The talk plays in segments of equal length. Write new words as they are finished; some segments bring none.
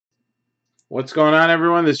What's going on,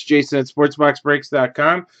 everyone? This is Jason at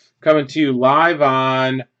SportsBoxBreaks.com coming to you live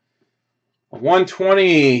on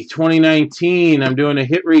 1/20/2019. I'm doing a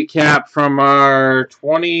hit recap from our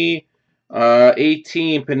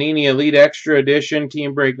 2018 Panini Elite Extra Edition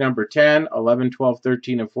team break number 10, 11, 12,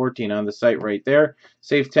 13, and 14 on the site right there.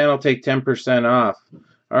 Save 10, I'll take 10% off.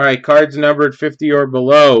 All right, cards numbered 50 or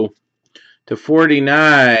below to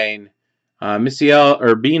 49. Misael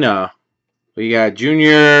Urbina. We got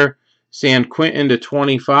Junior San Quentin to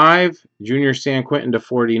 25, Junior San Quentin to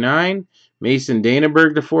 49, Mason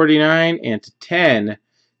Danaberg to 49, and to 10,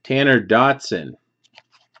 Tanner Dotson.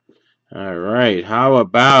 All right, how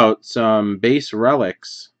about some base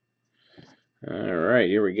relics? All right,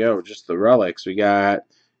 here we go, just the relics. We got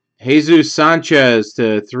Jesus Sanchez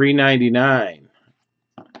to 399,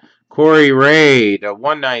 Corey Ray to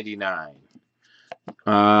 199,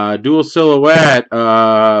 dual silhouette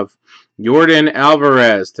of Jordan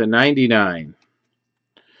Alvarez to 99.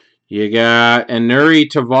 You got Enuri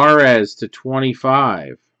Tavares to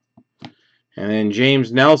 25. And then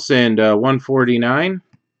James Nelson to 149.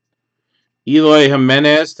 Eloy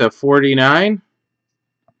Jimenez to 49.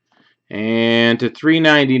 And to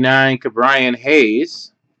 399, Cabrian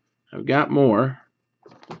Hayes. I've got more.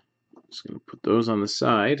 Just going to put those on the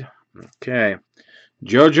side. Okay.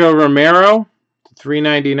 Jojo Romero to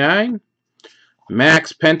 399.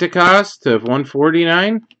 Max Pentecost to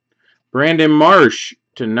 149. Brandon Marsh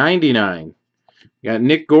to 99. You got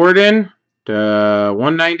Nick Gordon to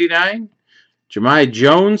 199. Jahmai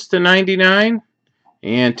Jones to 99.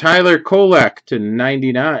 And Tyler Kolek to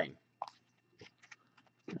 99.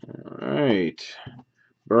 All right.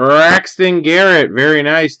 Braxton Garrett, very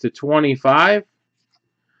nice, to 25.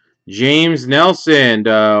 James Nelson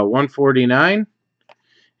to 149.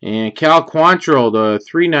 And Cal Quantrill to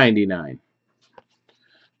 399.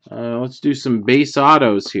 Let's do some base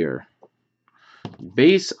autos here.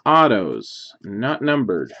 Base autos, not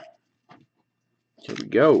numbered. Here we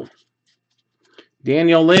go.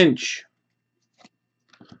 Daniel Lynch.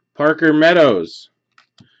 Parker Meadows.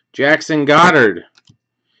 Jackson Goddard.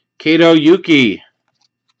 Kato Yuki.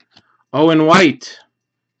 Owen White.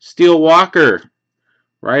 Steele Walker.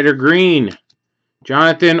 Ryder Green.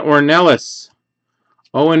 Jonathan Ornelas.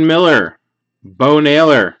 Owen Miller. Bo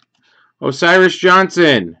Naylor. Osiris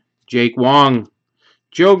Johnson. Jake Wong.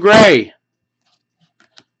 Joe Gray.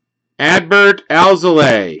 Adbert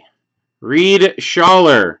Alzolay. Reed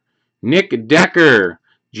Schaller. Nick Decker.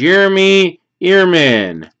 Jeremy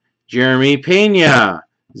Ehrman. Jeremy Pena.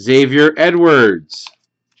 Xavier Edwards.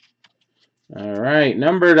 All right,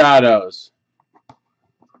 numbered autos.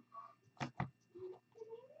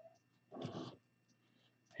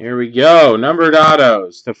 Here we go. Numbered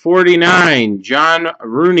autos. To 49, John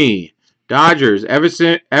Rooney. Dodgers,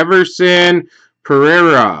 Everson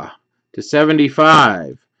Pereira. To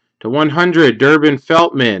 75. To 100, Durbin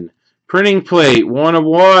Feltman. Printing plate, 1 of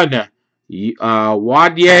 1.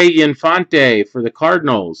 Wadye Infante for the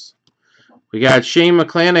Cardinals. We got Shane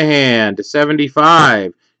McClanahan to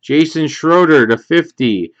 75. Jason Schroeder to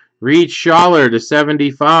 50. Reed Schaller to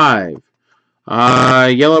 75.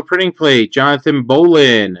 Yellow printing plate, Jonathan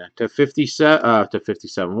Bolin to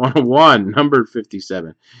 57. 1 of 1, numbered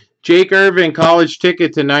 57. Jake Irvin, college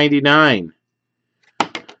ticket to 99.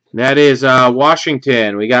 That is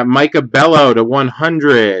Washington. We got Micah Bello to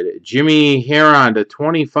 100. Jimmy Heron to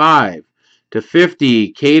 25. To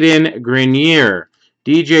 50, Caden Grenier.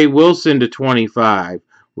 DJ Wilson to 25.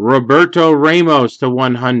 Roberto Ramos to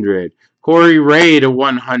 100. Corey Ray to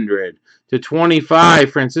 100. To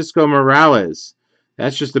 25, Francisco Morales.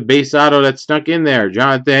 That's just the base auto that snuck in there.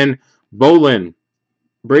 Jonathan Bolin.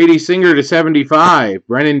 Brady Singer to 75.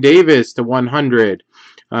 Brennan Davis to 100.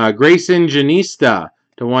 Grayson Janista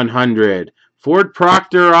to 100. Ford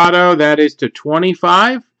Proctor auto, that is to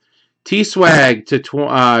 25. T-Swag to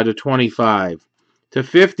 25. To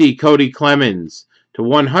 50, Cody Clemens. To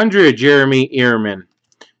 100, Jeremy Ehrman.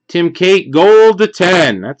 Tim Cate, gold to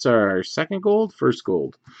 10. That's our second gold? First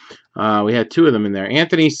gold. We had 2 of them in there.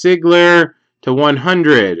 Anthony Sigler to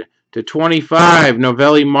 100. To 25,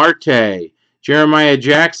 Novelli Marte. Jeremiah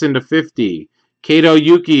Jackson to 50. Kato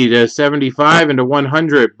Yuki to 75. And to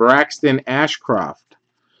 100, Braxton Ashcroft.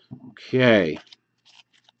 Okay.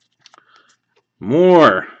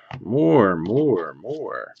 More.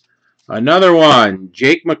 Another one.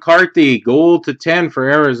 Jake McCarthy, gold to 10 for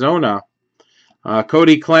Arizona.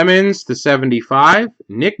 Cody Clemens to 75.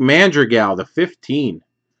 Nick Mandrigal to 15.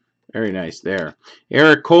 Very nice there.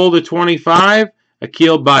 Eric Cole to 25.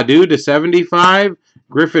 Akil Badu to 75.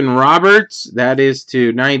 Griffin Roberts, that is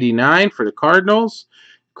to 99 for the Cardinals.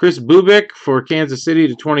 Chris Bubik for Kansas City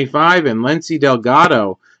to 25. And Lency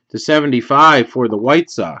Delgado /75 for the White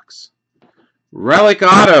Sox. Relic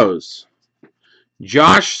Autos.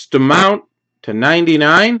 Josh Stamount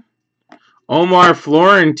 /99. Omar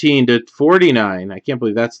Florentine /49. I can't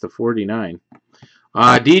believe that's /49.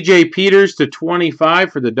 DJ Peters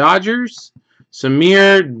 /25 for the Dodgers.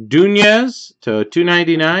 Samir Dunez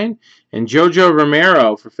 /299. And Jojo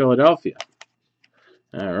Romero for Philadelphia.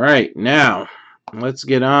 All right, now let's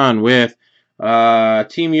get on with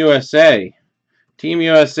Team USA. Team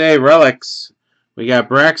USA Relics. We got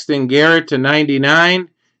Braxton Garrett /99.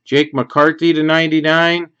 Jake McCarthy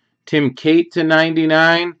 /99. Tim Cate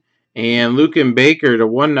 /99. And Lucan Baker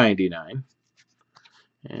 /199.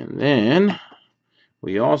 And then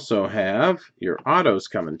we also have your autos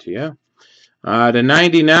coming to you.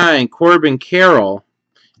 /99, Corbin Carroll.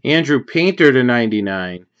 Andrew Painter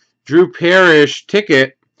 /99. Drew Parrish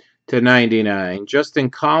ticket /99. Justin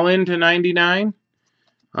Collin /99.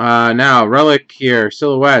 Now, relic here,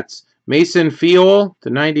 silhouettes. Mason Fiol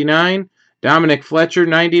 /99. Dominic Fletcher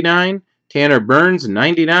 /99. Tanner Burns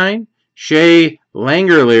 /99. Shea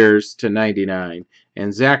Langeliers /99.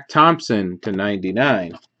 And Zach Thompson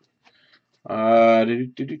 /99.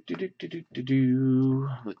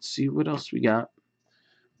 Let's see what else we got.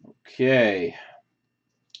 Okay.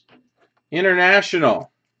 International.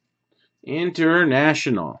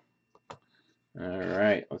 All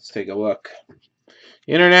right, let's take a look.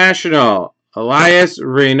 International. Elias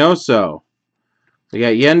Reynoso. We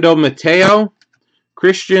got Yendel Mateo.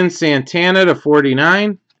 Christian Santana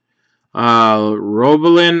 /49.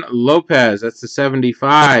 Robelin Lopez, that's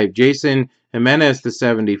 /75. Jason Jimenez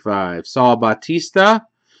 /75. Saul Bautista.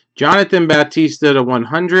 Jonathan Bautista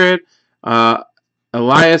 /100.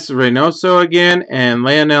 Elias Reynoso again. And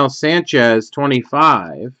Leonel Sanchez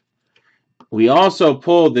 /25. We also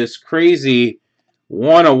pulled this crazy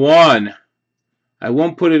 101. I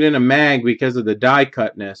won't put it in a mag because of the die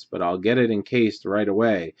cutness, but I'll get it encased right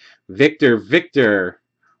away. Victor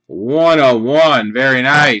 101. Very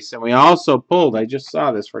nice. And we also pulled, I just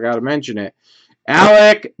saw this, forgot to mention it,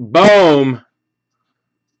 Alec Boehm.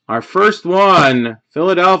 Our first one,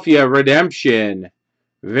 Philadelphia Redemption.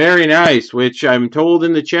 Very nice, which I'm told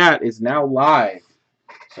in the chat is now live.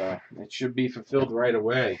 So it should be fulfilled right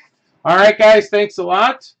away. All right, guys, thanks a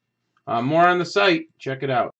lot. More on the site. Check it out.